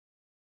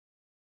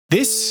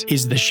This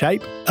is The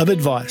Shape of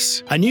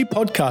Advice, a new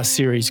podcast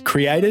series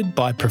created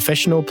by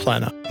Professional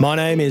Planner. My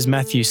name is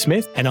Matthew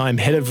Smith and I'm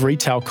Head of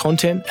Retail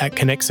Content at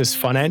Connexus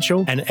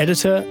Financial and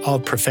Editor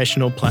of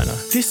Professional Planner.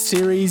 This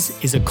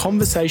series is a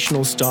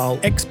conversational style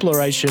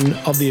exploration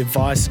of the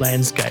advice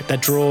landscape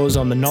that draws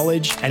on the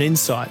knowledge and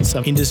insights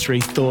of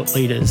industry thought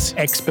leaders,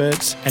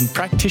 experts and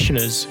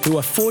practitioners who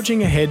are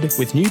forging ahead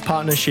with new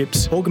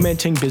partnerships,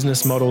 augmenting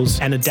business models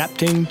and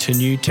adapting to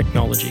new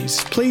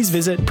technologies. Please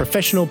visit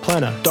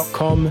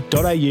professionalplanner.com.au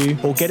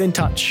or get in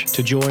touch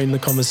to join the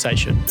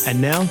conversation.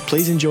 And now,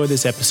 please enjoy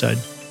this episode.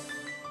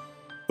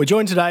 We're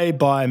joined today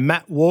by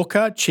Matt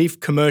Walker, Chief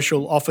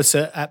Commercial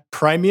Officer at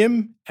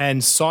Praemium,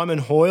 and Simon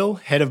Hoyle,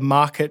 Head of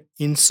Market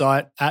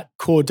Insight at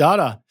Core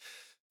Data.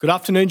 Good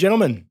afternoon,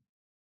 gentlemen.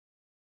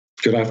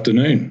 Good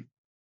afternoon.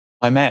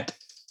 Hi, Matt.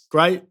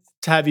 Great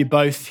to have you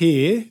both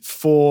here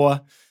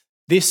for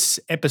this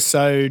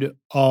episode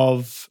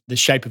of The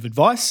Shape of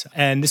Advice,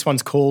 and this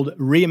one's called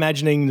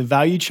Reimagining the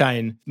Value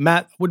Chain.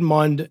 Matt, I wouldn't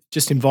mind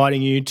just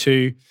inviting you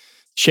to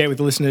share with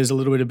the listeners a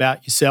little bit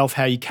about yourself,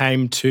 how you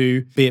came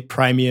to be at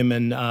Praemium,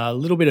 and a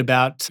little bit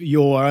about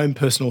your own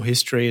personal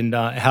history and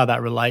how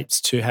that relates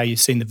to how you've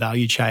seen the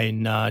value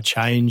chain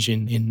change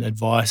in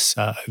advice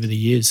over the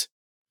years.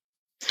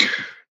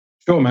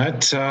 Sure,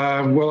 Matt.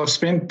 Well, I've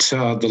spent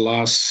the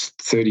last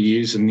 30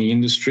 years in the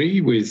industry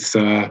with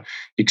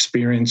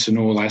experience in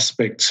all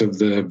aspects of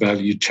the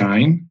value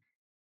chain.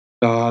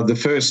 The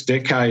first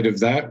decade of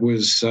that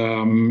was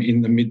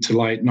in the mid to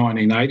late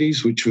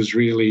 1980s, which was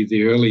really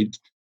the early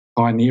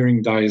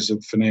pioneering days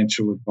of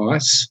financial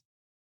advice.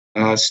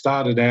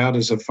 Started out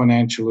as a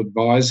financial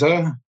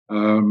advisor,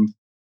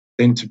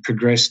 then to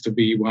progress to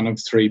be one of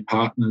three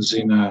partners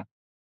in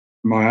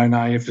my own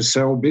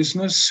AFSL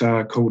business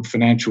called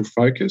Financial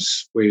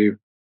Focus, where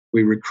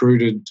we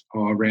recruited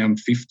around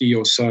 50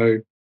 or so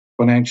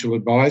financial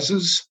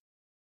advisors.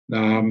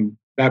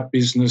 That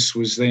business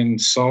was then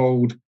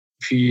sold a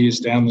few years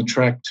down the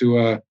track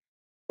to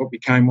what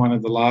became one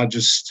of the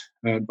largest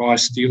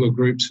advice dealer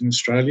groups in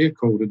Australia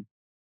called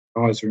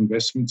Advisor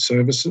Investment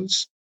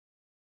Services.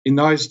 In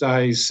those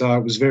days,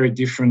 it was very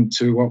different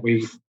to what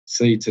we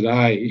see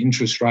today.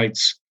 Interest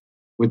rates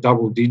were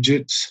double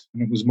digits,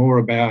 and it was more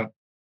about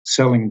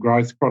selling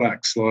growth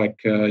products like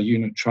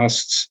unit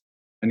trusts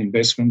and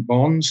investment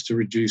bonds to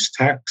reduce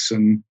tax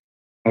and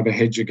have a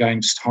hedge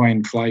against high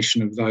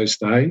inflation of those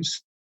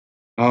days.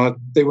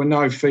 There were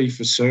no fee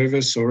for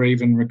service or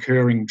even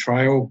recurring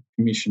trail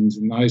commissions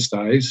in those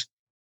days.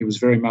 It was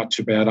very much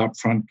about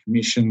upfront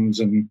commissions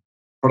and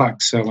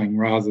product selling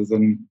rather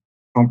than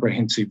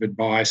comprehensive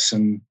advice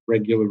and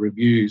regular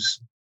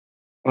reviews.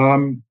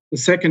 The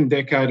second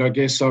decade, I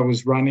guess, I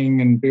was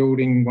running and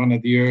building one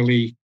of the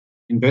early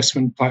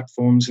investment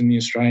platforms in the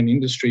Australian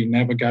industry,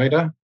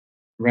 Navigator.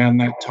 Around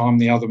that time,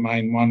 the other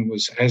main one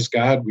was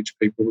Asgard, which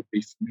people would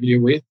be familiar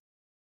with.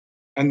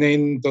 And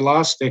then the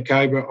last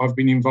decade, I've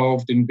been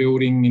involved in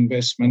building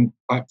investment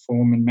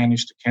platform and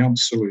managed account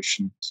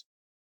solutions.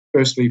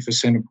 Firstly for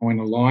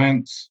Centrepoint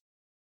Alliance,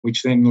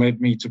 which then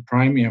led me to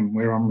Praemium,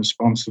 where I'm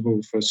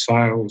responsible for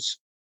sales,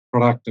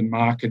 product and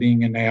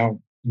marketing and our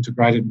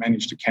integrated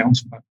managed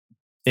accounts platform.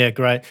 Yeah,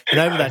 great. And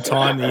over that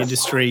time, the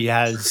industry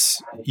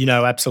has,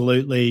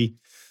 absolutely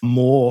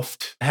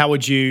morphed. How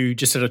would you,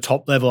 just at a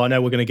top level, I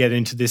know we're going to get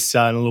into this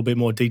in a little bit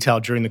more detail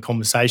during the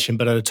conversation,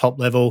 but at a top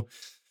level,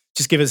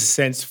 just give us a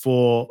sense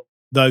for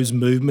those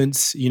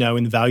movements,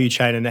 in the value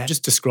chain, and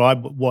just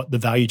describe what the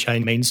value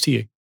chain means to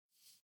you.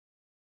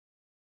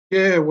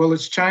 Yeah, well,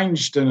 it's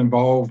changed and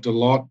evolved a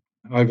lot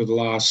over the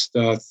last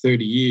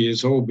 30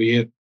 years,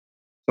 albeit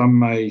some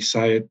may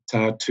say it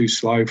too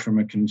slow from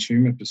a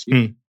consumer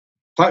perspective.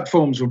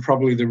 Platforms were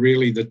probably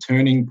the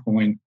turning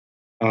point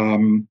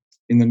in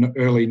the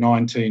early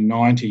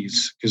 1990s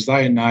because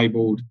they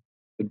enabled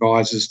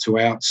advisors to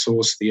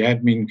outsource the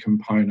admin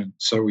component.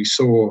 So we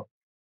saw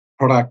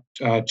product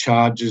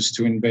charges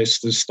to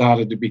investors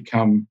started to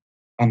become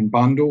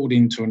unbundled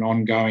into an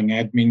ongoing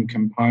admin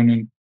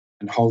component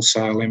and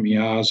wholesale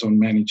MERs on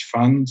managed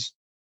funds.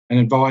 And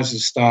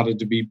advisors started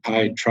to be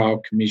paid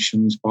trail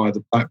commissions by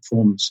the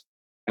platforms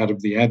out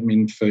of the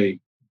admin fee.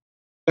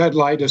 That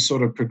later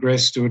sort of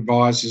progressed to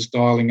advisors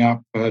dialing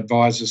up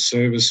advisor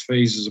service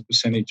fees as a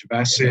percentage of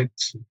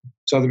assets.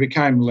 So there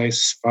became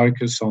less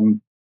focus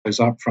on those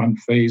upfront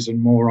fees and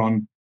more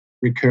on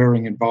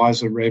recurring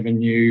advisor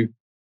revenue,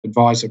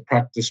 advisor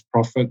practice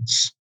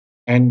profits,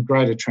 and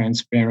greater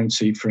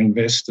transparency for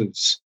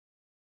investors.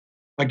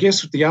 I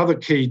guess the other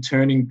key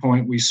turning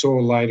point we saw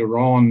later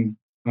on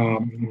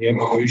in the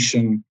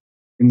evolution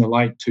in the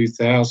late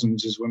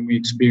 2000s is when we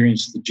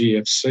experienced the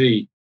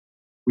GFC,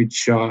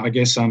 which I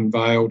guess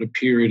unveiled a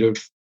period of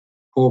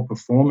poor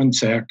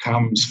performance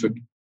outcomes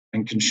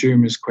and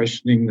consumers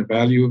questioning the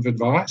value of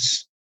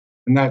advice.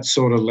 And that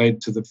sort of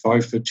led to the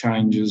FOFA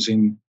changes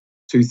in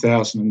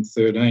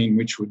 2013,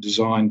 which were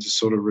designed to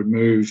sort of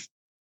remove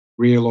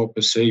real or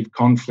perceived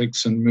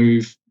conflicts and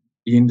move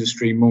the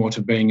industry more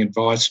to being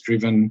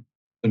advice-driven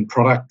than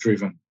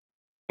product-driven.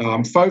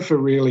 FOFA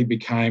really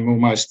became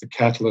almost the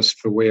catalyst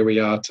for where we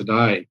are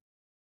today,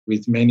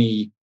 with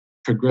many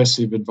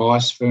progressive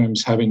advice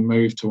firms having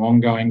moved to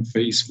ongoing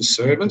fees for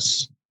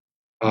service.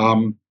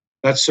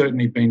 That's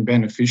certainly been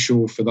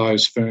beneficial for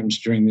those firms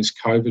during this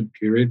COVID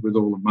period with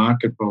all the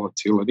market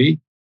volatility.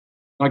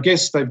 I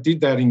guess they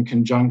did that in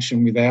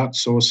conjunction with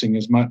outsourcing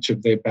as much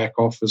of their back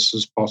office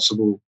as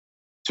possible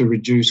to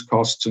reduce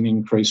costs and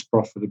increase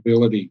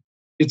profitability.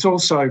 It's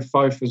also,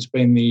 FOF has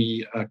been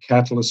the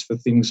catalyst for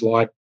things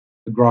like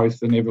the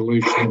growth and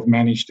evolution of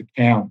managed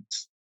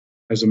accounts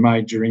as a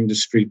major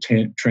industry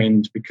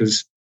trend,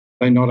 because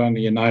they not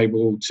only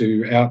enable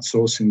to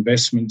outsource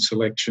investment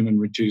selection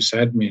and reduce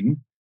admin,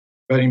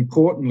 but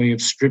importantly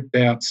have stripped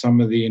out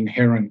some of the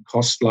inherent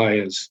cost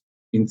layers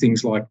in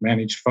things like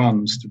managed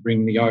funds to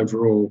bring the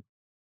overall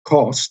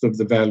cost of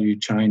the value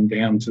chain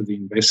down to the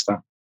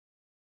investor.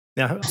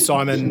 Now,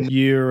 Simon,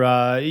 you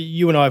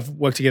and I have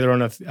worked together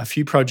on a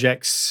few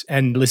projects,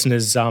 and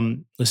listeners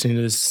listening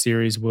to this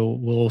series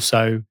will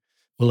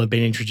have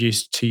been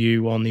introduced to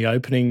you on the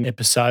opening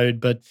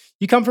episode. But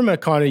you come from a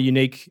kind of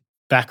unique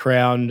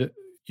background.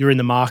 You're in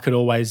the market,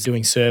 always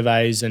doing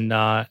surveys and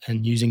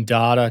using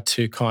data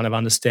to kind of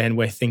understand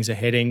where things are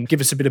heading. Give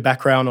us a bit of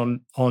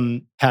background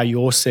on how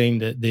you're seeing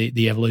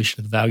the evolution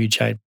of the value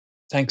chain.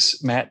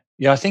 Thanks, Matt.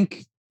 Yeah, I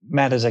think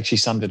Matt has actually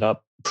summed it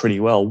up pretty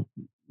well.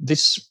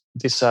 This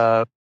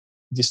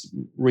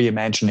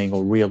reimagining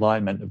or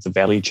realignment of the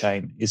value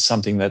chain is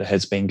something that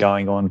has been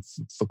going on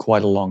for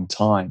quite a long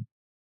time.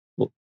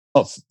 Well,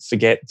 not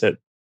forget that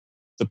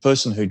the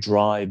person who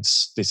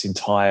drives this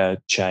entire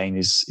chain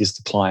is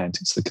the client,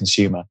 it's the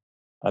consumer.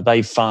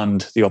 They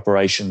fund the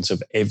operations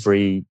of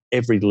every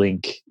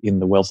link in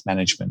the wealth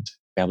management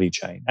value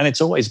chain. And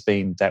it's always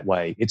been that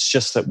way. It's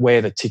just that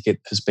where the ticket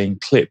has been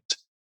clipped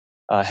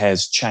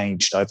has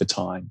changed over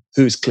time.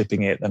 Who's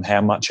clipping it and how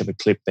much of a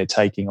clip they're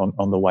taking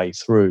on the way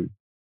through.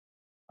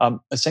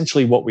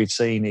 Essentially, what we've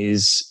seen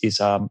is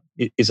a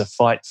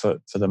fight for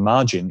the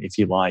margin, if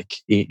you like,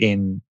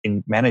 in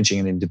managing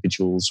an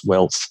individual's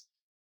wealth,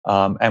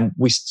 and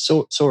we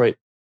saw it.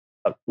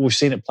 We've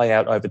seen it play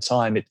out over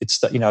time.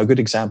 It's a good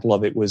example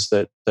of it was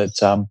that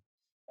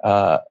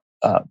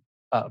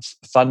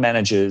fund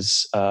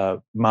managers'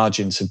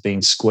 margins have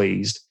been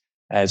squeezed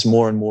as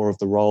more and more of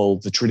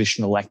the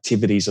traditional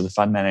activities of the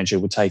fund manager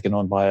were taken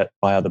on by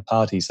other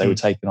parties. They were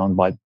taken on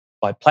by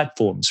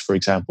platforms, for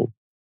example,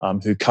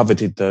 who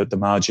coveted the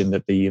margin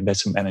that the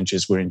investment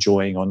managers were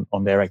enjoying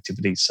on their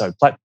activities. So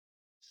platform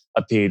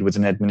appeared with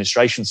an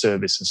administration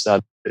service and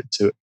started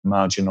to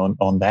margin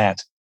on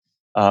that.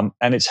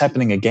 And it's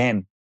happening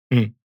again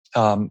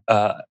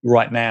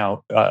right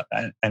now.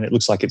 And it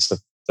looks like it's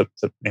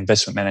the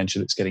investment manager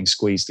that's getting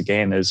squeezed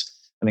again, as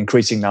an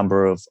increasing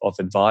number of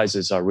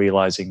advisors are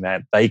realizing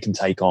that they can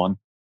take on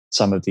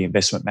some of the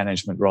investment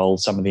management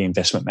roles, some of the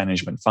investment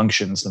management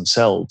functions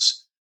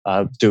themselves,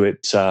 do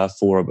it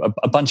for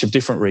a bunch of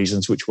different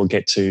reasons, which we'll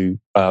get to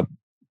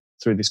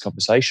through this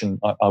conversation,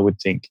 I would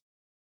think.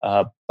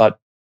 But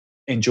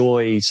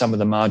enjoy some of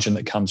the margin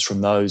that comes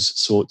from those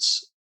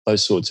sorts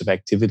of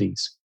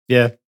activities.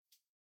 Yeah.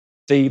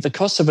 The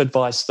cost of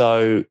advice,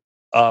 though,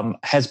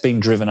 has been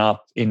driven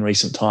up in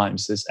recent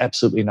times. There's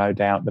absolutely no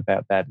doubt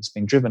about that. It's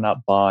been driven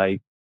up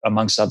by,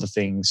 amongst other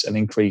things, an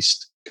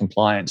increased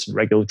compliance and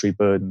regulatory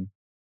burden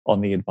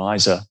on the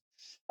advisor.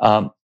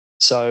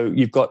 So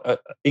you've got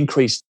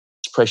increased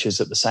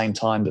pressures at the same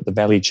time that the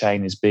value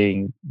chain is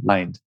being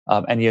made.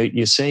 And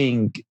you're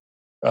seeing,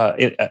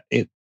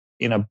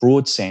 in a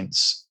broad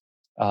sense,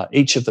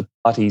 each of the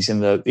parties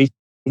each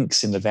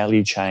links in the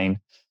value chain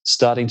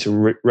starting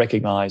to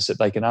recognise that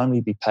they can only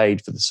be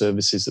paid for the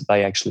services that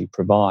they actually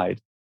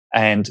provide.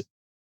 And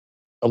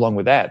along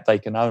with that, they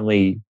can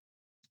only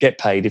get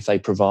paid if they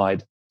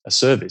provide a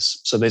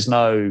service. So there's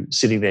no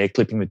sitting there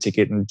clipping the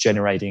ticket and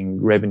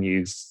generating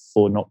revenue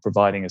for not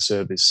providing a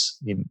service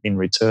in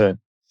return.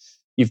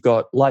 You've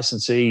got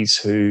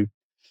licensees who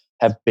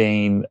have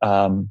been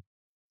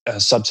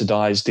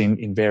subsidised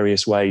in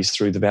various ways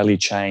through the value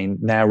chain,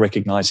 now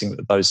recognising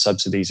that those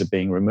subsidies are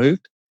being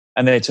removed.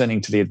 And they're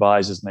turning to the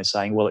advisors and they're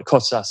saying, well, it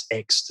costs us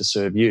X to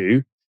serve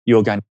you.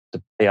 You're going to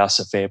pay us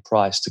a fair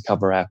price to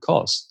cover our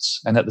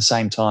costs. And at the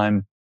same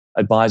time,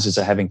 advisors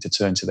are having to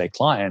turn to their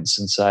clients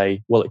and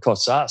say, well, it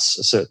costs us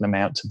a certain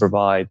amount to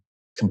provide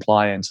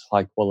compliant,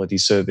 high-quality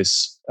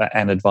service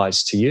and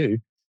advice to you.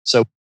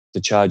 So to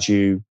charge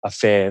you a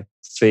fair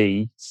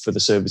fee for the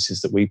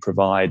services that we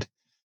provide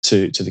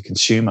to the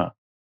consumer.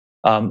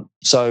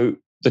 So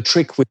the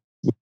trick with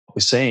what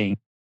we're seeing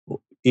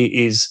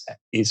is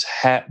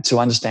how to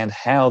understand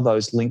how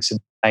those links in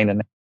the chain are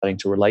starting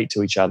to relate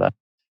to each other,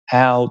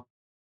 how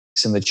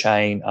links in the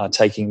chain are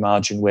taking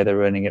margin where they're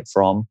earning it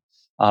from,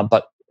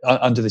 but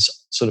under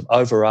this sort of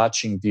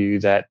overarching view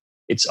that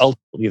it's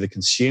ultimately the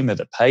consumer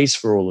that pays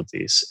for all of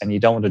this, and you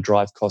don't want to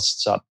drive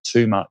costs up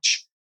too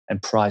much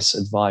and price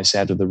advice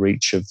out of the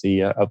reach of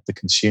the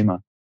consumer.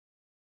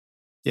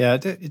 Yeah,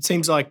 it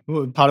seems like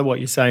part of what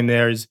you're saying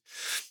there is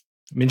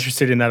I'm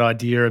interested in that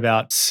idea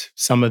about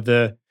some of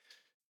the,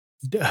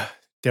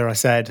 dare I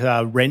say it,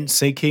 rent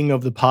seeking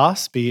of the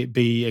past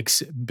be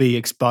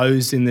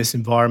exposed in this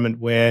environment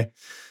where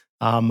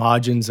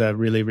margins are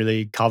really,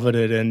 really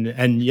coveted.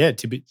 And yeah,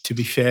 to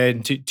be fair,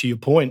 and to your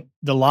point,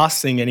 the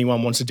last thing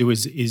anyone wants to do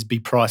is be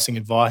pricing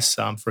advice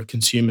for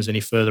consumers any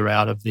further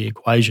out of the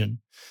equation.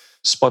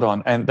 Spot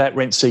on. And that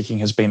rent seeking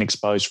has been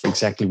exposed for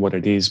exactly what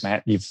it is,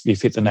 Matt.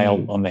 You've hit the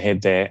nail on the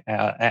head there.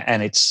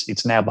 And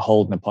it's now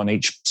beholden upon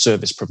each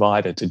service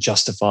provider to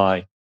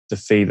justify the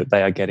fee that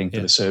they are getting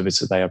for the service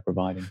that they are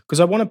providing. Because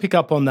I want to pick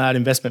up on that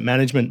investment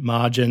management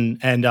margin,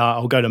 and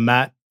I'll go to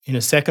Matt in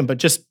a second. But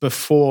just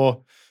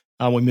before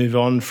we move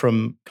on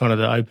from kind of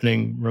the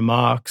opening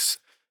remarks,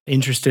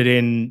 interested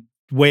in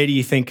where do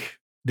you think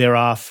there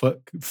are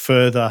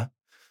further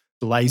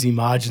lazy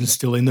margins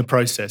still in the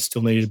process,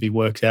 still needed to be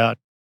worked out?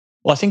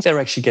 Well, I think they're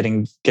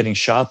actually getting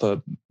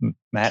sharper,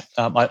 Matt.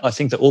 I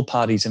think that all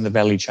parties in the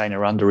value chain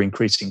are under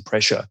increasing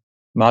pressure.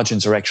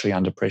 Margins are actually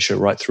under pressure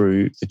right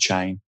through the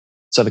chain.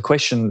 So the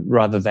question,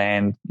 rather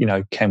than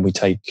can we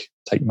take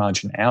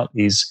margin out,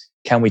 is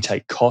can we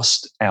take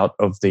cost out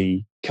of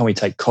the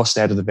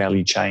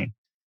value chain?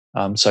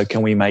 So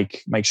can we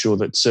make sure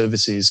that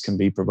services can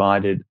be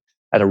provided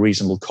at a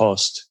reasonable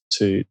cost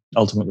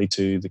ultimately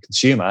to the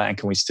consumer, and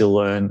can we still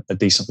earn a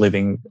decent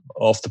living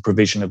off the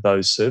provision of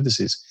those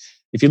services?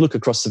 If you look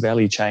across the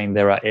value chain,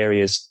 there are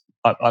areas,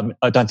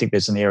 I don't think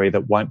there's an area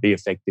that won't be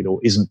affected or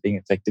isn't being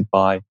affected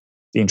by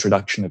the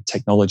introduction of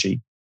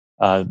technology,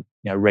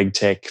 reg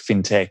tech,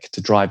 fintech,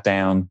 to drive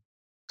down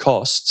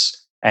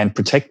costs and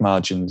protect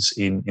margins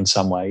in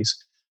some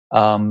ways.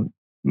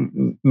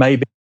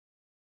 Maybe,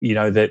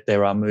 that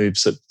there are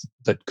moves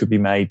that could be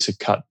made to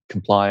cut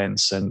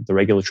compliance and the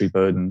regulatory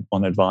burden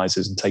on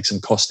advisors and take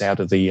some cost out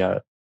of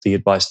the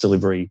advice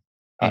delivery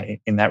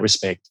in that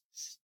respect.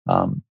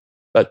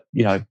 But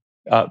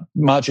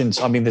margins,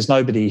 I mean, there's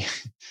nobody,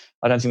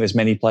 I don't think there's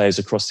many players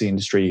across the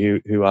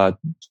industry who are,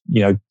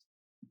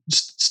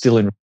 still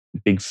in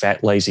big,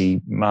 fat,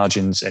 lazy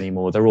margins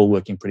anymore. They're all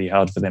working pretty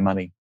hard for their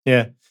money.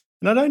 Yeah.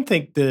 And I don't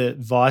think the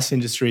advice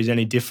industry is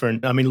any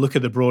different. I mean, look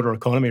at the broader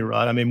economy,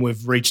 right? I mean,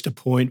 we've reached a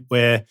point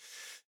where,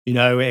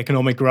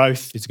 economic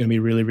growth is going to be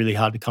really, really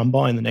hard to come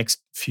by in the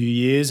next few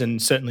years.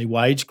 And certainly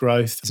wage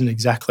growth isn't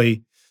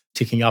exactly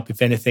ticking up.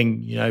 If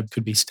anything,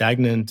 could be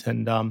stagnant.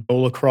 And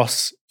all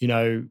across,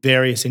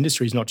 various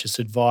industries, not just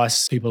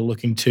advice, people are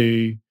looking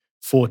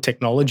for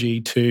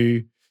technology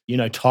to,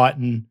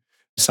 tighten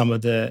some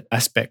of the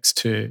aspects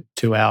to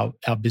our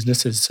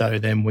businesses, so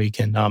then we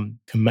can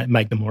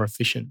make them more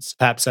efficient.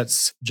 Perhaps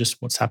that's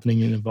just what's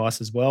happening in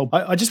advice as well.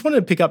 I just wanted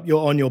to pick up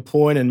on your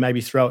point and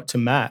maybe throw it to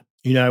Matt.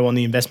 On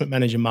the investment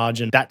manager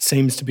margin, that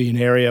seems to be an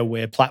area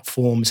where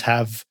platforms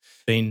have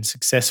been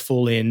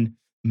successful in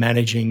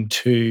managing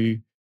to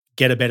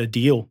get a better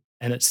deal,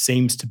 and it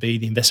seems to be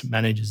the investment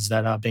managers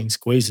that are being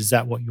squeezed. Is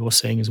that what you're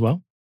seeing as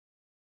well?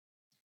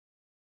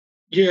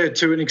 Yeah,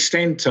 to an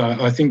extent,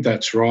 I think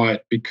that's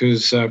right,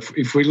 because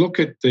if we look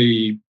at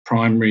the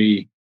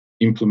primary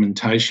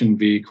implementation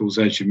vehicles,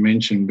 as you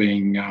mentioned,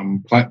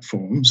 being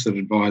platforms that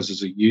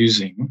advisors are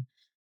using,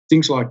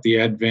 things like the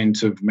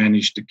advent of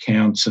managed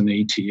accounts and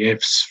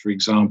ETFs, for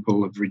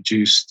example, have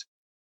reduced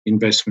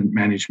investment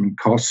management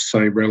costs,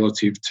 say,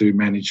 relative to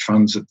managed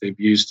funds that they've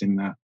used in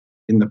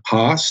the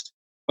past.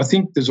 I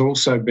think there's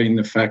also been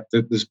the fact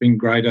that there's been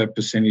greater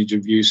percentage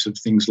of use of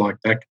things like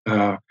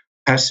that,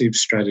 passive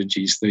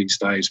strategies these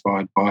days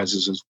by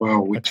advisors as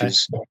well, which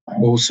has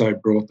also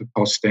brought the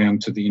cost down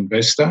to the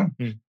investor.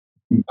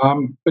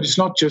 But it's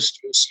not just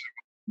on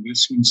the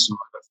investment side.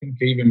 I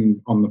think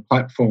even on the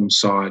platform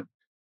side,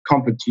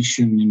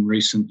 competition in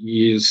recent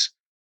years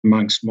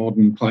amongst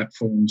modern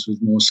platforms with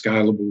more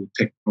scalable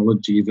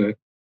technology that's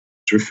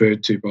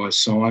referred to by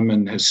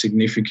Simon has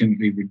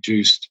significantly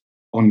reduced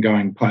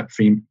ongoing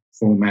platform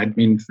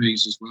admin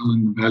fees as well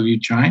in the value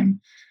chain.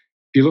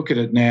 If you look at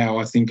it now,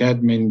 I think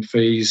admin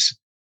fees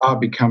are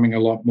becoming a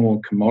lot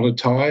more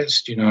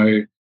commoditised.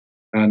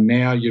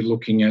 Now you're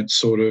looking at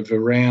sort of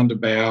around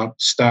about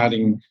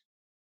starting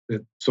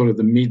at sort of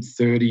the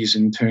mid-30s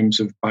in terms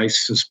of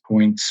basis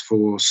points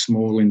for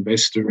small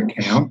investor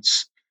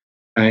accounts,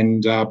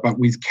 and but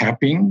with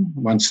capping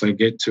once they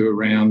get to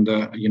around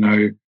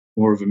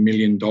more of $1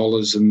 million,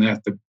 and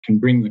that can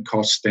bring the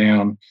cost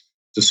down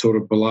to sort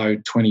of below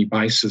 20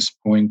 basis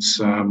points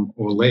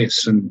or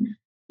less. And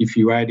if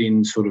you add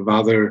in sort of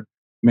other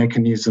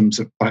mechanisms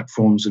that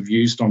platforms have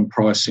used on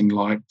pricing,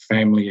 like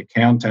family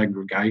account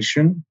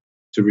aggregation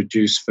to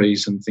reduce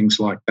fees and things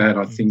like that,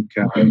 I think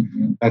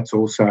that's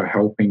also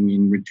helping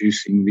in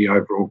reducing the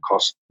overall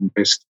cost of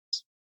investors.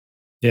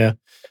 Yeah.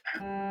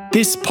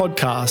 This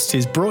podcast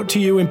is brought to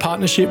you in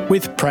partnership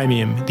with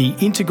Praemium, the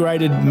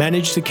integrated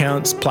managed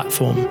accounts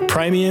platform.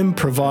 Praemium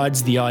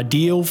provides the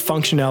ideal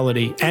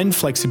functionality and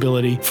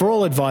flexibility for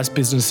all advice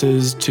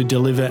businesses to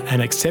deliver an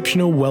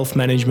exceptional wealth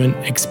management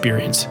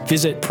experience.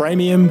 Visit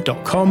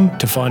praemium.com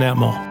to find out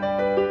more.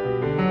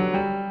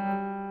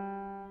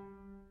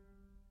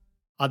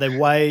 Are there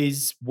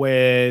ways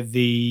where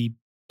the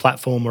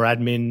platform or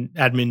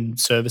admin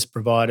service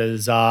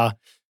providers are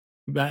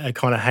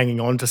kind of hanging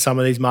on to some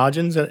of these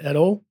margins at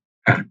all?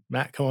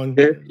 Matt, come on.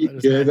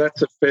 Yeah,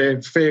 that's a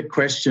fair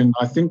question.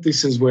 I think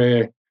this is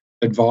where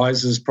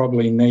advisors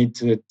probably need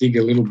to dig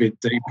a little bit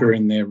deeper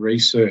in their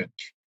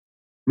research.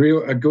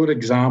 A good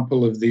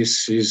example of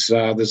this is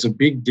there's a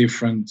big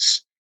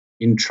difference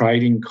in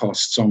trading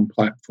costs on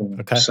platforms.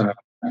 Okay. So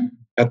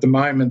at the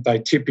moment, they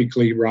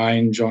typically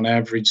range on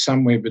average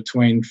somewhere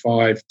between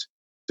 5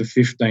 to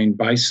 15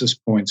 basis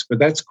points, but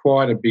that's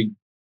quite a big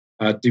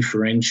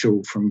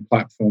differential from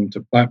platform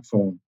to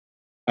platform.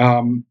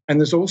 And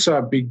there's also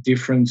a big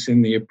difference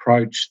in the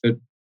approach that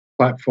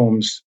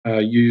platforms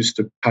use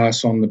to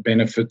pass on the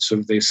benefits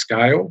of their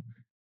scale,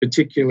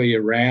 particularly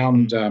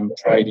around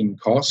trading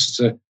costs.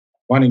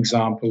 One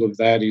example of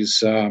that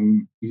is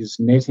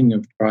netting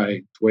of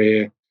trades,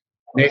 where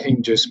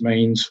netting just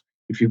means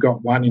if you've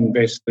got one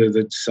investor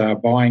that's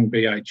buying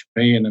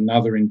BHP and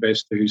another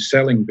investor who's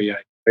selling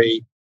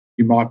BHP,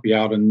 you might be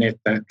able to net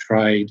that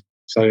trade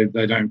so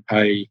they don't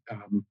pay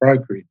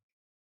brokerage.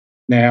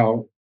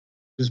 Now,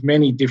 there's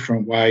many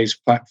different ways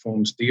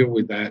platforms deal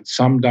with that.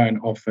 Some don't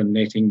offer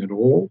netting at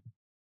all.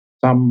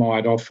 Some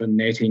might offer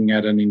netting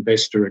at an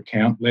investor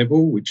account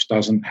level, which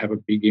doesn't have a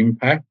big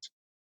impact.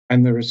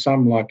 And there are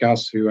some like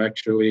us who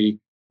actually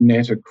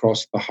net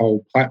across the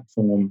whole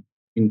platform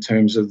in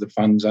terms of the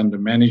funds under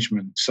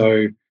management.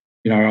 So,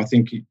 I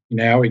think in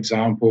our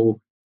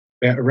example,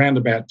 around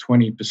about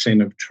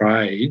 20% of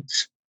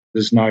trades,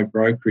 there's no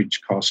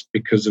brokerage cost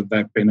because of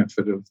that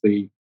benefit of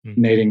the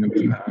netting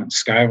of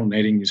scale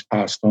netting is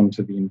passed on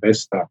to the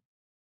investor.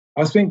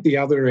 I think the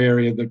other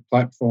area that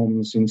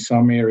platforms in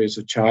some areas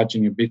are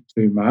charging a bit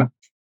too much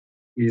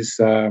is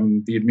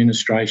the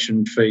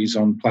administration fees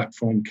on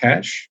platform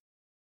cash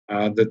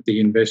that the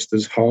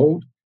investors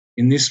hold.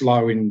 In this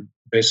low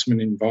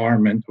investment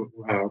environment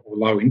or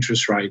low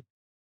interest rate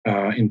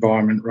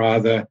environment,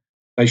 rather,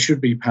 they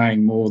should be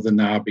paying more than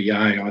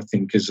RBA, I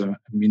think, as a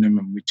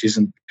minimum, which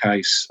isn't the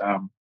case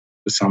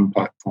for some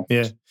platforms.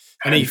 Yeah.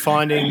 And are you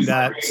finding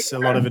that a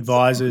lot of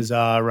advisors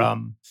are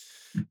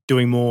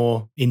doing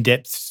more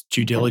in-depth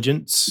due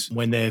diligence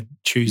when they're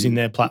choosing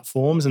their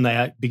platforms and they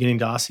are beginning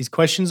to ask these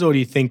questions? Or do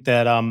you think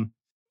that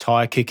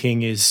tire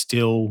kicking is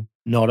still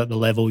not at the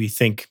level you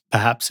think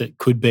perhaps it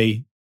could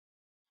be?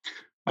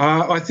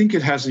 I think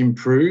it has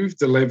improved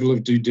the level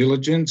of due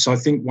diligence. I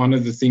think one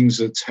of the things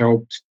that's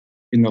helped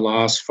in the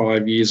last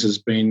 5 years has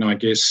been, I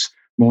guess,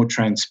 more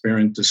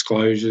transparent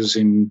disclosures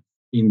in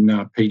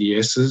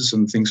PDSs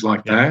and things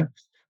like that.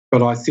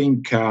 But I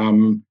think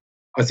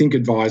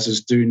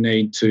advisors do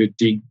need to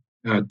dig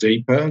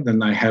deeper than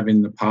they have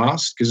in the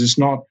past, because it's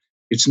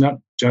not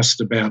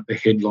just about the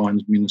headline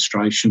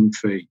administration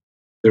fee.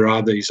 There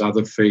are these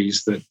other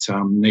fees that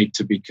need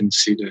to be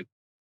considered.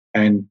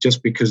 And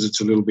just because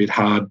it's a little bit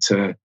hard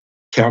to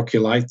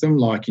calculate them,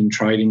 like in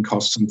trading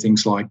costs and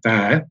things like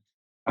that,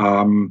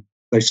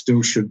 they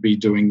still should be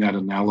doing that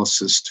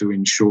analysis to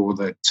ensure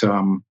that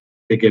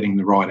they're getting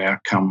the right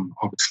outcome,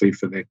 obviously,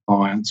 for their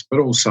clients, but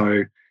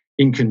also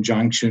in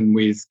conjunction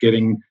with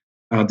getting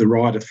the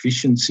right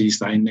efficiencies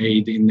they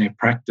need in their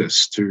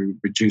practice to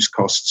reduce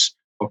costs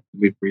of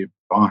delivery of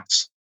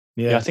advice.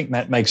 Yeah, I think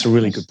Matt makes a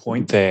really good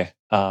point there,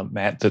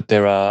 Matt, that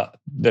there are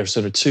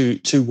sort of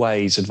two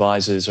ways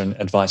advisors and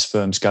advice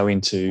firms go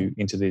into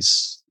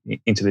this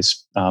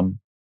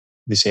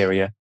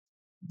area.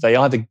 They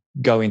either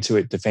go into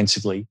it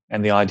defensively,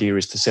 and the idea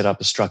is to set up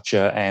a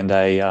structure and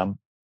an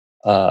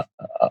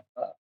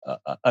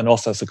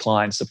offer for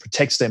clients that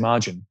protects their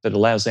margin, that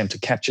allows them to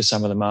capture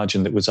some of the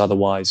margin that was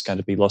otherwise going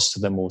to be lost to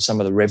them, or some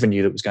of the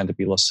revenue that was going to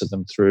be lost to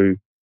them through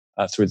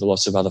the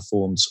loss of other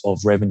forms of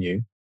revenue.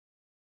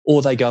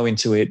 Or they go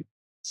into it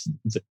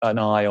an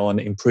eye on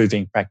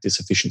improving practice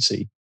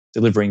efficiency,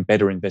 delivering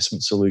better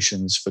investment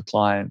solutions for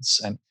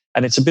clients, and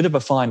it's a bit of a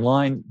fine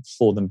line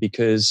for them,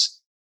 because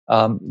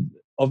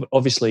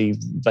obviously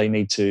they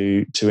need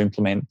to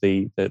implement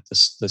the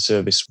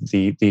service,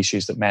 the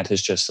issues that Matt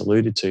has just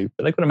alluded to,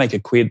 but they've got to make a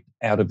quid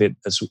out of it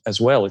as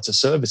well. It's a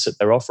service that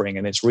they're offering,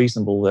 and it's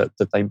reasonable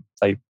that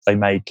they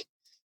make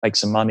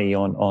some money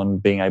on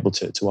being able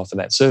to offer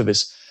that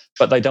service.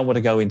 But they don't want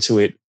to go into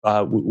it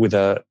with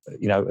a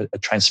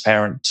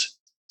transparent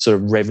sort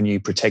of revenue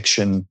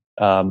protection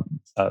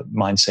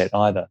mindset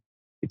either.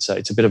 It's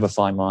a bit of a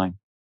fine line.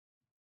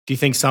 Do you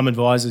think some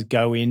advisors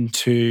go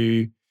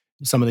into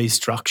some of these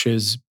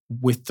structures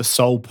with the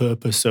sole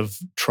purpose of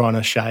trying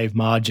to shave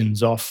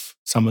margins off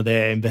some of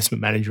their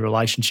investment manager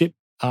relationship?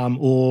 And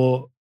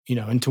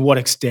to what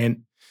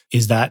extent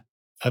is that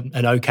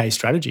an okay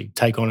strategy?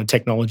 Take on a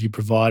technology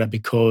provider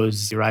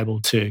because you're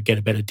able to get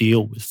a better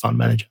deal with fund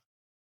manager?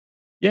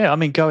 Yeah, I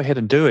mean, go ahead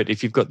and do it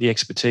if you've got the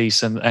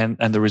expertise and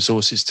the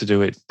resources to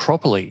do it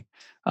properly.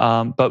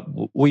 But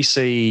we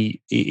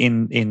see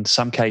in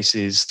some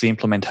cases the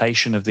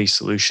implementation of these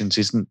solutions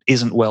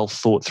isn't well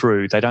thought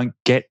through. They don't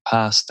get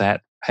past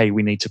that, hey,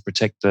 we need to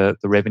protect the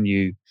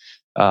revenue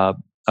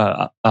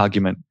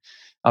argument.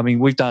 I mean,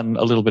 we've done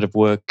a little bit of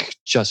work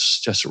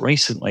just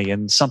recently,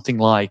 and something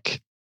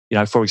like,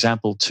 for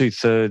example,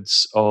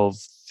 2/3 of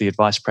the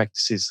advice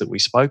practices that we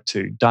spoke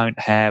to don't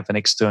have an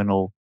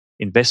external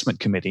investment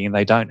committee, and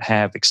they don't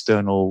have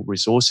external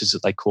resources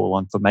that they call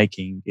on for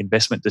making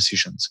investment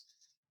decisions.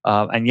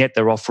 And yet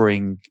they're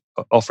offering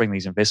offering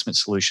these investment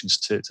solutions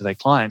to their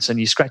clients, and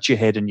you scratch your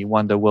head and you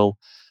wonder, well,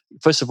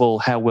 first of all,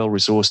 how well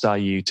resourced are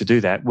you to do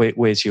that?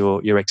 Where's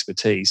your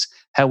expertise?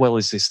 How well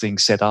is this thing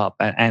set up,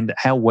 and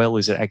how well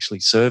is it actually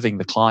serving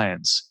the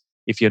clients?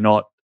 If you're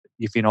not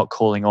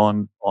calling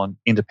on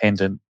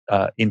independent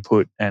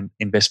input and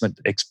investment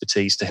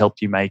expertise to help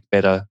you make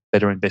better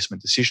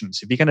investment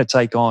decisions. If you're going to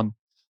take on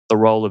the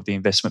role of the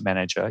investment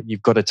manager,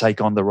 you've got to take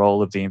on the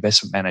role of the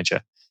investment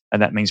manager,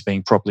 and that means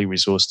being properly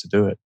resourced to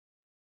do it.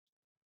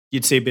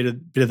 You'd see a bit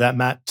of that,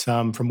 Matt,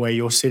 from where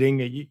you're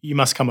sitting. You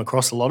must come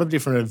across a lot of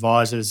different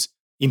advisors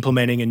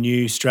implementing a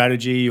new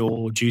strategy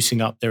or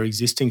juicing up their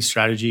existing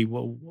strategy.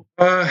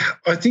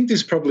 I think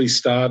this probably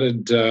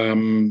started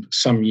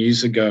some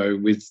years ago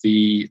with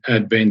the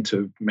advent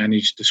of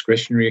managed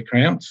discretionary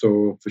accounts,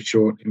 or for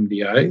short,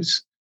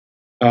 MDAs.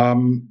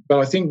 But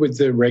I think with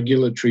the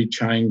regulatory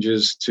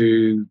changes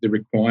to the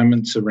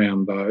requirements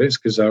around those,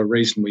 because they were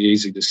reasonably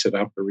easy to set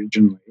up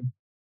originally,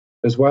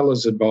 as well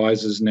as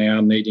advisors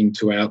now needing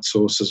to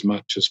outsource as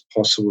much as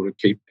possible to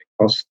keep their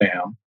costs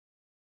down,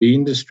 the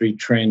industry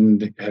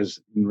trend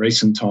in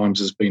recent times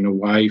has been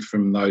away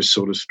from those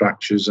sort of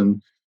structures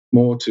and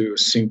more to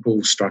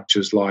simple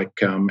structures like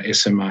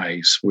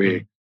SMAs,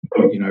 which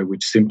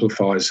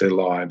simplifies their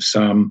lives.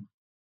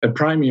 At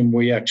Praemium,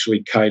 we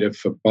actually cater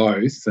for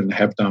both and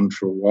have done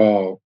for a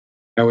while.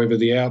 However,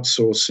 the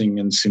outsourcing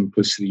and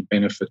simplicity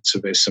benefits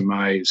of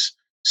SMAs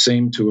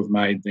seem to have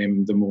made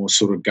them the more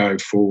sort of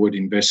go-forward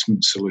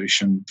investment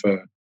solution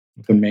for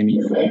many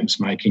firms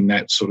making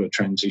that sort of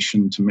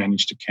transition to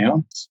managed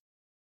accounts.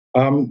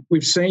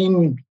 We've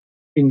seen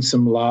in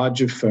some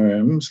larger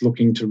firms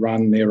looking to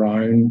run their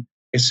own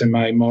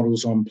SMA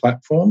models on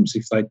platforms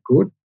if they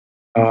could.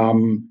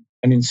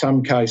 And in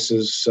some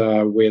cases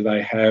where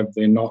they have,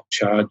 they're not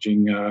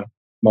charging a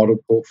model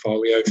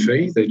portfolio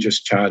fee, they're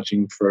just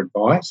charging for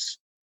advice.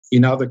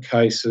 In other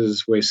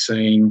cases, we're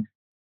seeing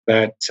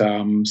that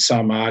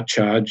some are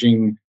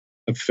charging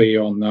a fee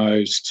on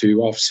those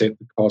to offset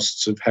the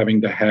costs of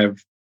having to have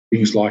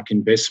things like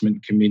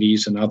investment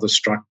committees and other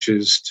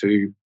structures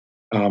to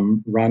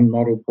run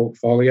model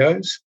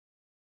portfolios.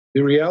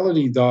 The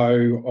reality,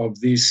 though, of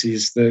this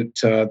is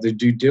that the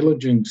due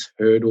diligence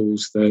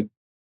hurdles that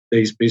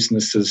these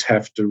businesses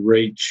have to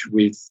reach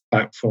with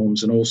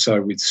platforms and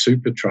also with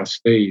super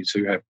trustees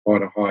who have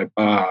quite a high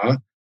bar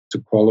to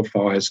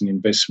qualify as an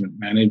investment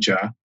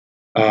manager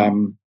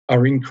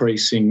are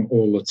increasing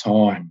all the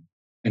time.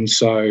 And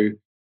so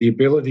the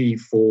ability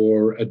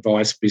for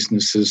advice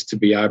businesses to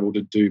be able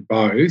to do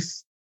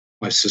both,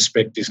 I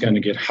suspect, is going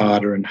to get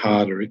harder and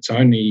harder. It's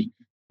only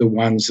the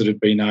ones that have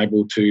been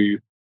able to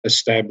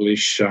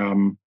establish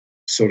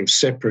sort of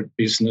separate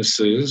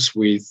businesses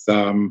with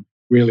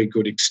really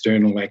good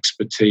external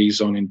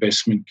expertise on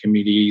investment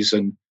committees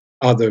and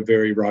other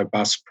very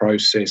robust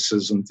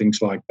processes and things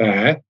like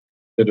that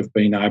have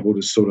been able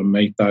to sort of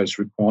meet those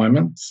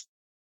requirements.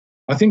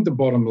 I think the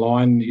bottom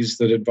line is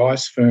that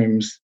advice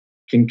firms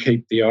can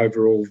keep the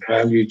overall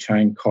value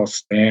chain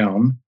costs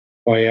down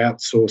by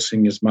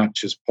outsourcing as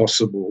much as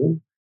possible,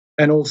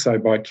 and also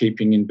by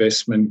keeping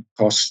investment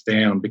costs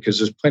down, because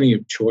there's plenty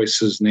of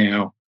choices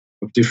now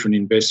of different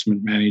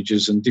investment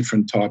managers and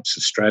different types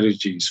of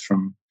strategies,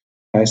 from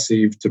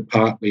passive to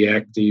partly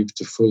active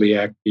to fully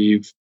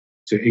active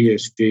to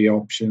ESG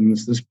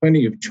options. There's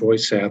plenty of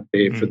choice out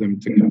there for them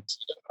to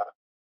consider,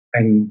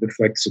 and the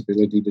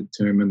flexibility to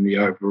determine the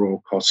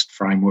overall cost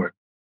framework.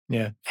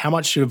 Yeah. How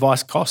much should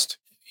advice cost?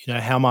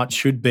 How much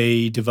should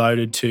be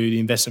devoted to the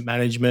investment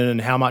management,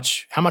 and how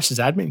much does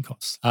admin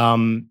cost?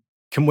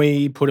 Can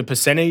we put a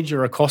percentage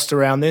or a cost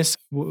around this?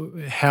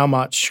 How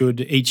much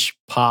should each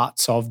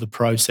parts of the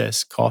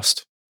process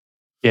cost?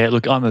 Yeah,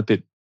 look, I'm a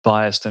bit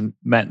biased, and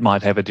Matt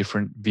might have a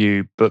different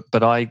view,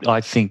 but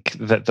I think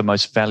that the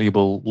most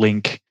valuable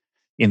link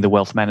in the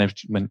wealth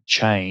management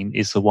chain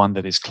is the one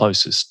that is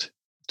closest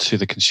to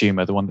the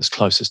consumer, the one that's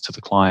closest to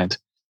the client,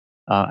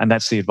 and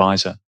that's the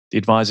advisor. The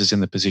advisor's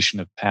in the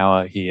position of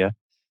power here,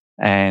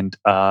 and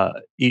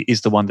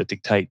is the one that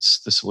dictates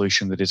the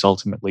solution that is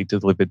ultimately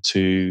delivered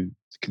to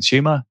the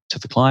consumer, to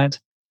the client,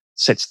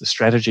 sets the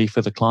strategy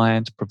for the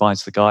client,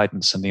 provides the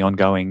guidance and the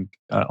ongoing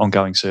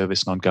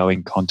service and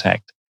ongoing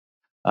contact.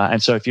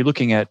 And so if you're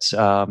looking at,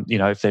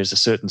 if there's a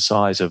certain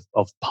size of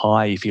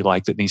pie, if you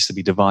like, that needs to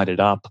be divided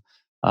up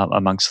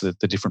amongst the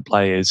different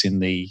players in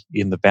the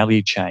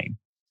value chain,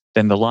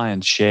 then the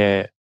lion's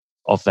share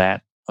of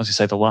that, I was going to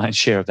say the lion's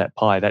share of that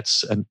pie,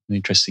 that's an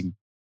interesting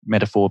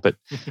metaphor, but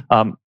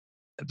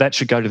that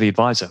should go to the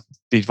advisor.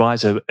 The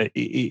advisor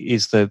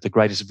is the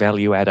greatest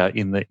value adder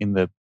in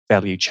the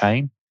value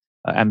chain,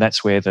 and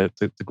that's where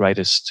the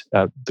greatest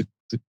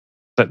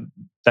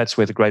that's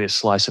where the greatest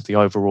slice of the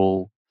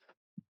overall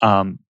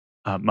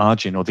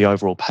margin or the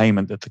overall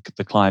payment that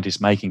the client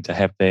is making to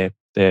have their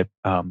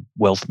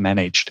wealth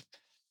managed.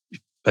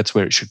 That's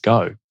where it should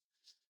go.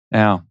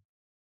 Now,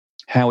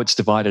 how it's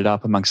divided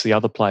up amongst the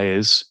other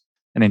players,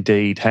 and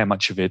indeed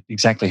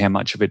exactly how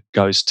much of it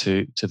goes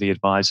to the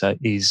advisor,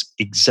 is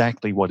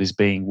exactly what is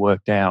being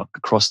worked out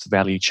across the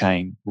value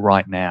chain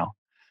right now.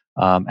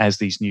 as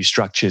these new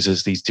structures,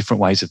 as these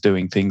different ways of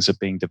doing things are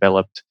being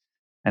developed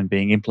and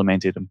being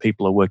implemented, and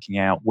people are working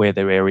out where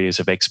their areas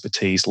of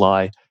expertise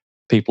lie.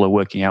 People are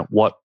working out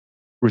what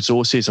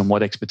resources and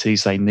what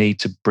expertise they need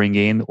to bring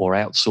in or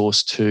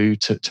outsource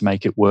to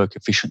make it work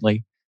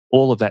efficiently.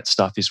 All of that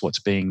stuff is what's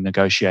being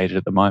negotiated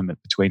at the moment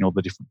between all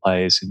the different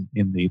players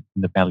in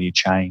the value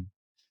chain.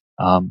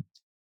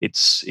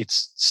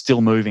 It's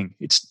still moving.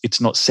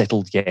 It's not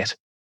settled yet,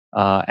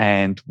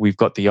 and we've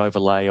got the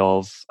overlay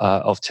of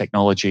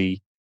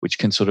technology, which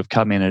can sort of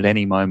come in at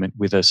any moment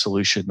with a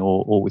solution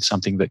or with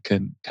something that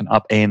can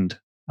upend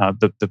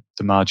the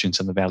margins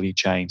and the value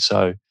chain.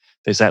 So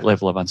there's that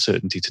level of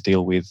uncertainty to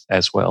deal with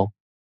as well.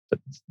 But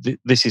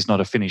this is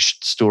not a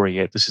finished story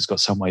yet. This has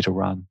got some way to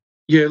run.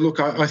 Yeah, look,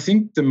 I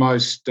think the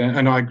most,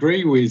 and I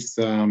agree with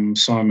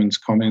Simon's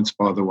comments,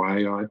 by the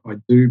way, I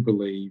do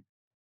believe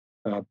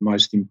the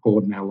most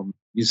important element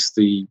is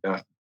the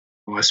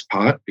advice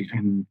part,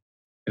 and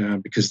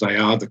because they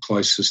are the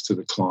closest to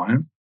the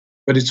client.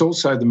 But it's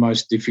also the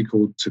most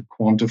difficult to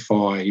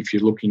quantify if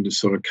you're looking to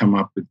sort of come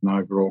up with an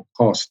overall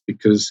cost,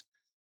 because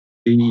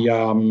the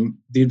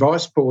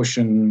advice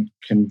portion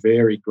can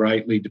vary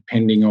greatly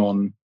depending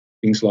on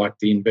things like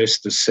the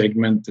investor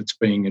segment that's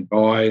being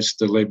advised,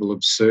 the level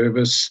of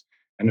service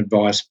and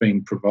advice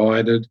being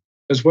provided,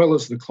 as well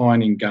as the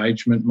client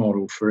engagement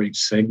model for each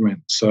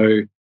segment.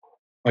 So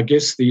I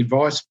guess the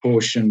advice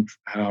portion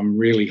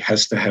really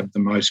has to have the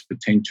most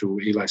potential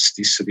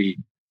elasticity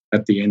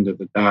at the end of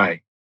the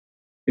day.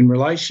 In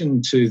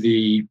relation to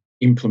the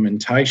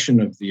implementation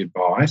of the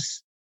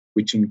advice,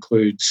 which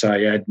includes,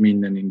 say,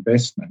 admin and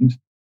investment,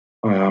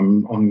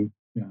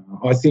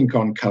 I think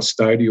on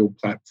custodial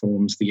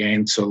platforms, the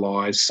answer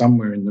lies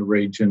somewhere in the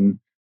region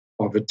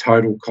of a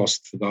total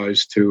cost for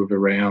those two of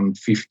around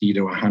 50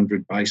 to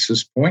 100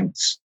 basis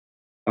points,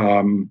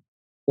 all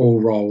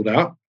rolled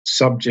up,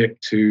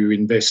 subject to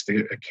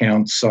investor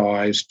account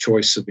size,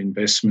 choice of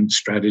investment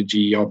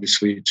strategy.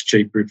 Obviously, it's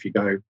cheaper if you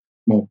go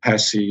more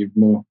passive,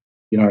 more,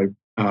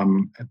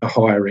 at the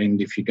higher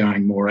end if you're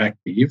going more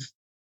active.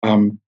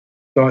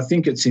 So I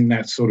think it's in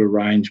that sort of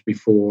range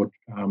before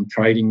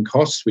trading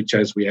costs, which,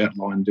 as we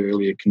outlined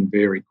earlier, can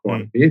vary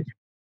quite a bit.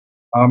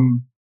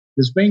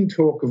 There's been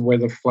talk of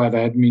whether flat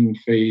admin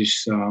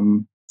fees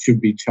should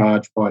be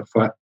charged by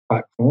flat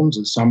platforms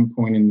at some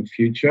point in the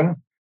future.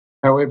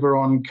 However,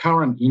 on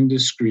current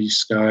industry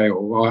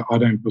scale, I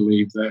don't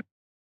believe that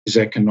is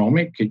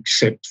economic,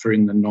 except for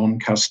in the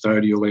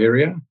non-custodial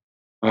area.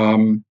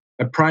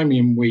 At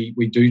Praemium,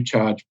 we do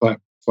charge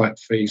flat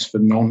fees for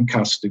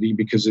non-custody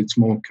because it's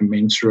more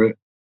commensurate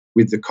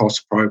with the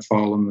cost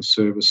profile and the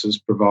services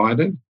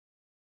provided.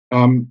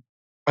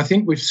 I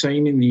think we've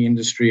seen in the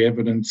industry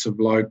evidence of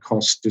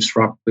low-cost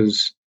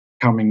disruptors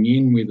coming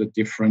in with a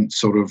different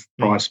sort of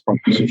price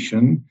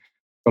proposition.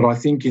 But I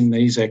think in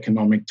these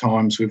economic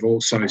times, we've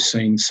also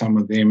seen some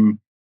of them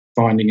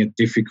finding it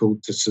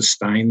difficult to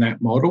sustain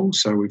that model.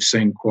 So we've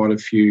seen quite a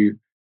few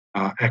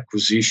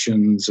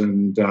acquisitions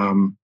and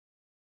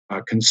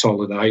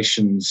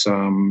consolidations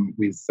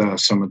with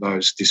some of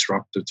those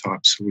disruptor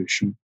type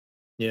solutions.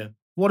 Yeah.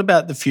 What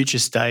about the future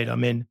state? I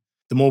mean,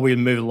 the more we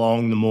move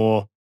along, the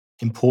more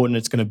important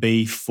it's going to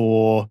be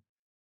for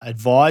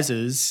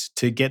advisors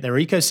to get their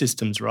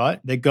ecosystems right.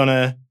 They're going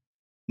to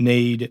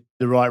need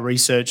the right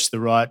research, the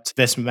right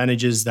investment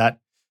managers that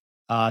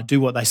do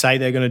what they say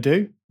they're going to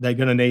do. They're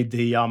going to need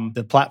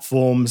the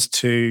platforms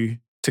to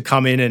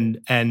come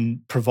in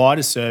and provide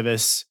a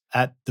service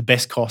at the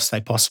best cost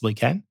they possibly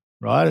can,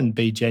 right? And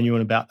be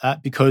genuine about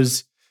that,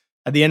 because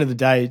at the end of the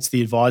day, it's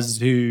the advisors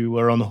who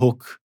are on the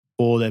hook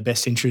for their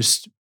best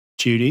interest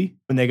duty,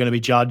 and they're going to be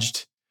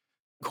judged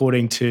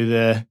according to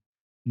the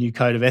new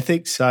code of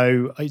ethics.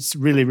 So it's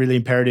really, really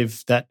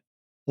imperative that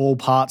all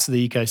parts of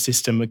the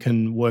ecosystem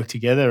can work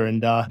together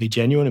and be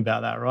genuine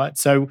about that, right?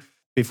 So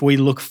if we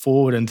look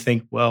forward and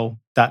think,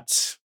 well,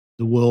 that's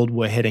the world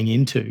we're heading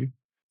into,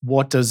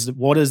 what does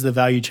the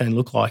value chain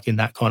look like in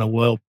that kind of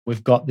world?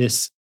 We've got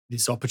this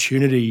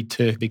opportunity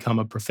to become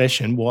a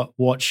profession.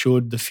 What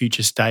should the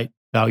future state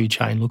value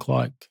chain look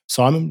like?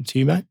 Simon, to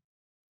you, mate?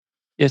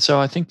 Yeah, so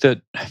I think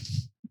that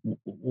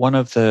one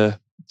of the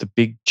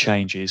big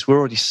changes, we're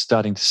already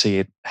starting to see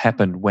it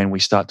happen when we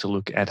start to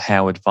look at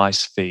how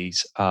advice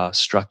fees are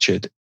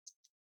structured.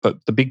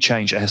 But the big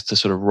change that has to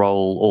sort of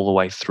roll all the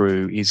way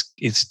through is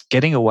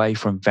getting away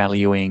from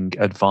valuing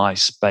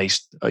advice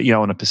based,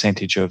 on a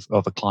percentage of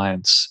a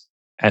client's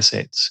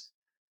assets.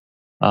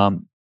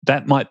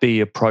 That might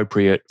be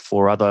appropriate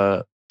for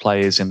other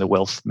players in the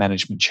wealth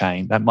management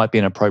chain. That might be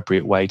an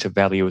appropriate way to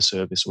value a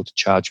service or to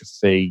charge a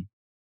fee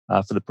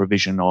for the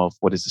provision of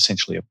what is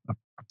essentially a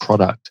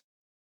product.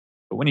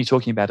 But when you're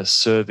talking about a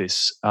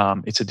service,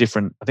 it's a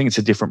different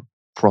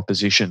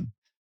proposition.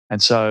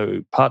 And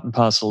so part and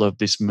parcel of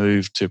this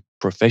move to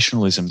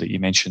professionalism that you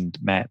mentioned,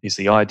 Matt, is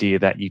the idea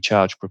that you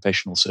charge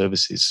professional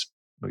services,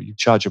 or you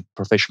charge a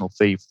professional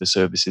fee for the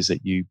services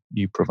that you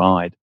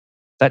provide.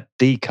 That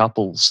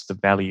decouples the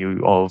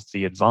value of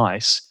the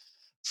advice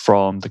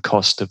from the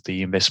cost of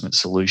the investment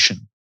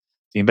solution.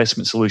 The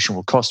investment solution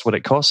will cost what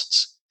it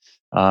costs.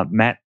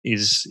 Matt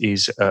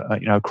is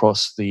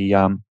across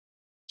the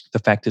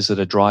factors that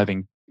are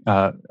driving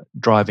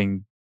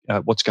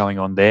what's going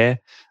on there,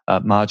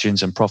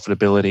 margins and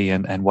profitability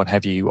and what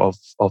have you of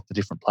the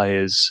different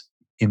players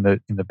in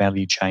the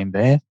value chain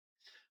there.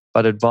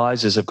 But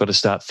advisors have got to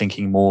start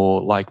thinking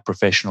more like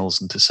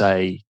professionals and to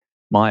say,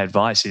 my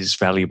advice is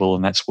valuable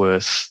and that's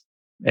worth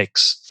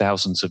X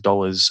thousands of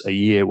dollars a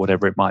year,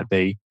 whatever it might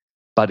be,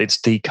 but it's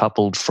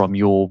decoupled from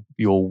your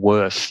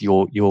worth,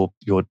 your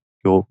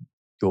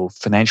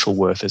financial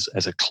worth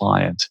as a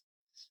client.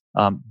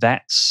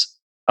 That's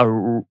a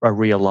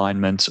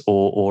realignment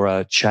or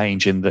a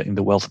change in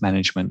the wealth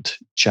management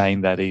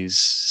chain that is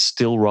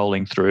still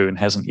rolling through and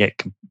hasn't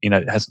yet,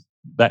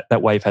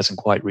 that wave hasn't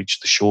quite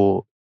reached the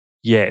shore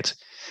yet.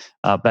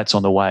 That's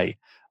on the way,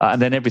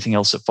 and then everything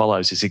else that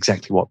follows is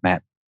exactly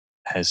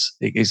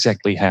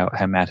how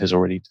Matt has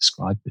already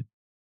described it.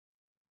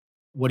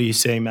 What are you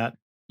seeing, Matt?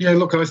 Yeah,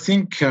 look, I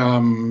think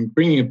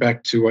bringing it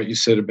back to what you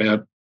said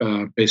about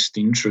best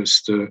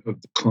interest of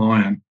the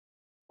client,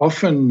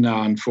 often,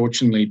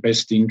 unfortunately,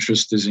 best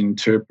interest is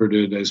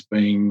interpreted as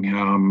being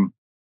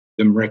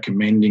them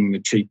recommending the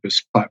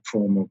cheapest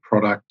platform or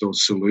product or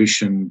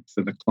solution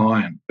for the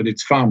client, but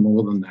it's far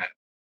more than that.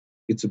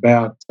 It's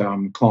about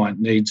client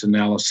needs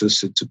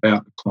analysis. It's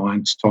about the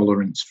client's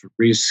tolerance for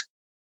risk.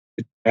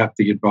 It's about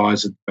the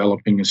advisor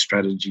developing a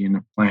strategy and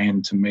a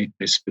plan to meet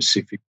their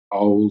specific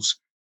goals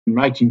and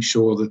making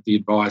sure that the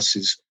advice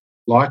is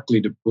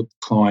likely to put the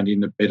client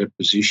in a better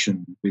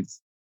position with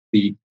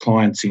the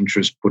client's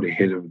interest put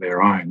ahead of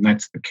their own.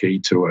 That's the key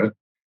to it.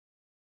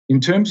 In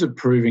terms of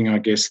proving, I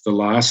guess, the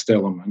last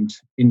element,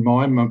 in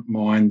my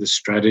mind, the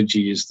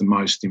strategy is the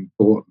most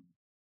important.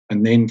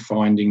 And then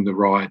finding the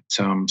right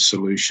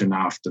solution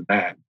after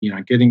that,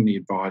 getting the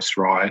advice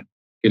right,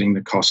 getting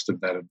the cost of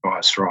that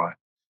advice right.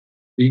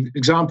 The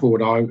example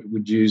what I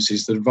would use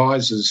is that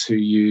advisors who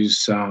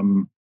use, our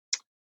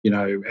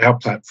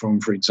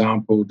platform, for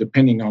example,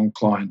 depending on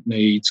client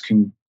needs,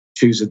 can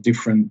choose a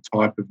different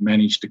type of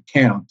managed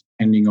account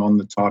depending on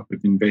the type of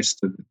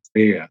investor that's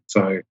there.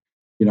 So,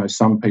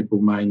 some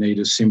people may need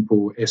a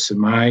simple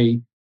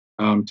SMA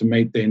to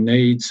meet their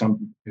needs.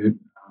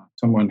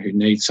 Someone who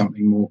needs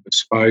something more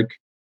bespoke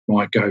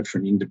might go for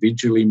an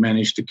individually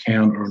managed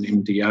account or an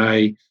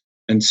MDA,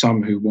 and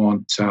some who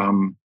want a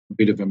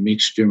bit of a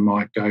mixture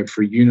might go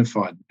for a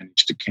unified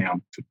managed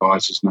account if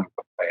advisors know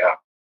what they are.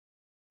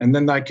 And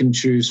then they can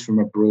choose from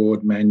a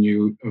broad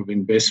menu of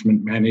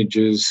investment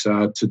managers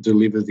to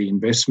deliver the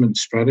investment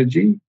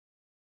strategy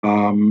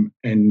and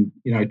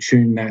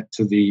tune that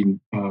to the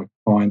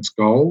client's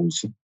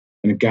goals.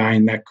 And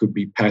again, that could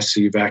be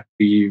passive,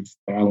 active,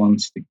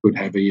 balanced. It could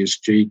have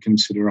ESG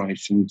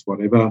considerations,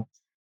 whatever.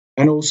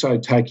 And also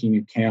taking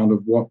account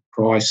of what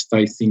price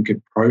they think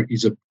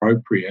is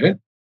appropriate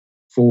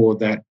for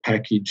that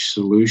package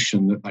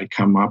solution that they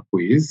come up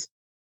with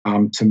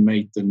to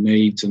meet the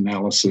needs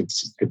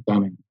analysis they've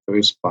done in the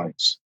first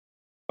place.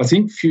 I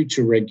think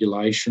future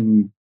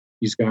regulation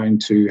is going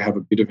to have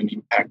a bit of an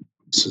impact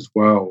on this as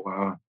well.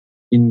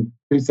 In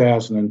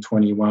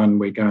 2021,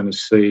 we're going to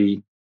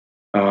see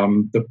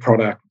the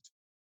product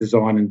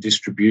design and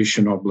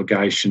distribution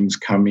obligations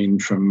come in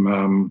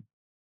from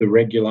the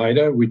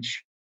regulator,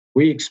 which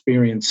we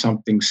experienced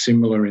something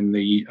similar in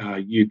the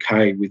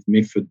UK with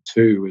MiFID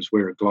II, as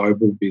we're a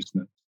global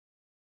business.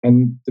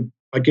 And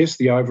I guess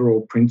the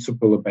overall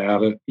principle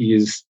about it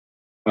is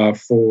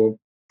for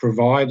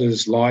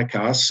providers like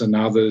us and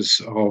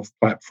others of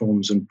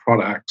platforms and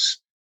products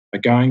are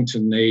going to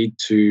need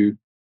to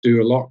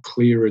do a lot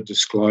clearer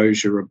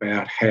disclosure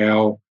about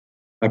how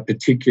a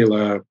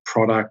particular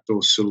product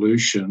or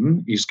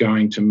solution is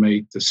going to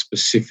meet the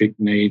specific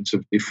needs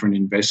of different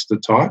investor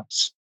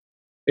types,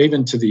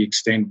 even to the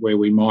extent where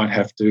we might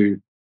have to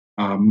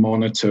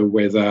monitor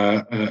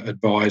whether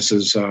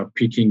advisors are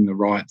picking the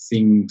right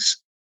things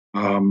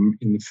in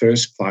the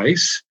first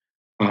place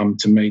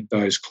to meet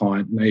those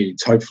client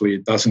needs. Hopefully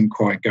it doesn't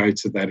quite go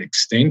to that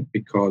extent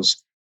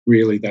because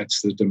really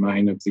that's the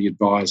domain of the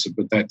advisor,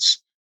 but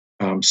that's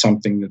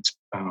something that's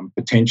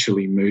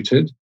potentially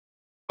mooted.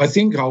 I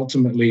think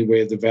ultimately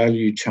where the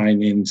value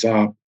chain ends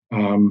up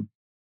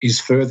is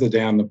further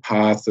down the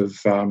path of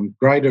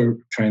greater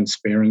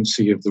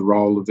transparency of the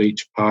role of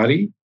each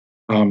party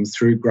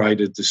through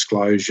greater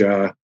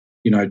disclosure,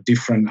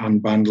 different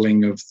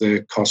unbundling of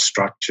the cost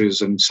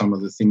structures and some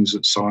of the things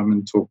that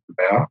Simon talked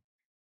about.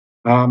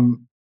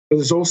 But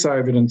there's also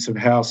evidence of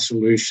how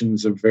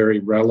solutions are very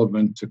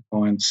relevant to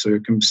client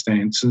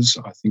circumstances.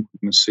 I think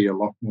we're going to see a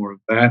lot more of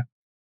that.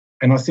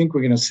 And I think we're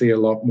going to see a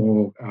lot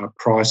more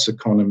price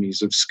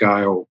economies of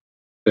scale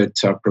that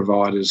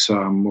providers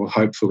will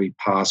hopefully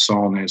pass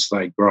on as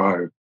they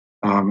grow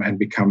and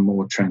become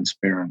more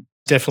transparent.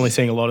 Definitely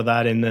seeing a lot of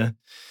that in the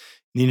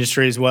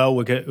industry as well.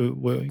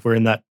 We're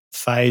in that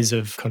phase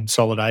of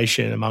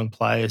consolidation among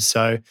players.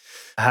 So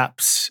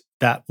perhaps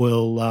that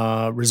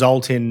will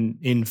result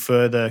in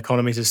further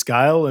economies of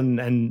scale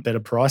and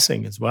better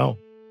pricing as well.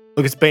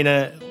 Look, it's been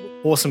an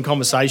awesome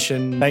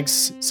conversation.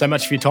 Thanks so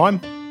much for your time.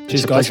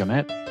 It's a pleasure,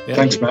 Matt. Yeah.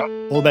 Thanks, Matt.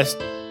 All the best.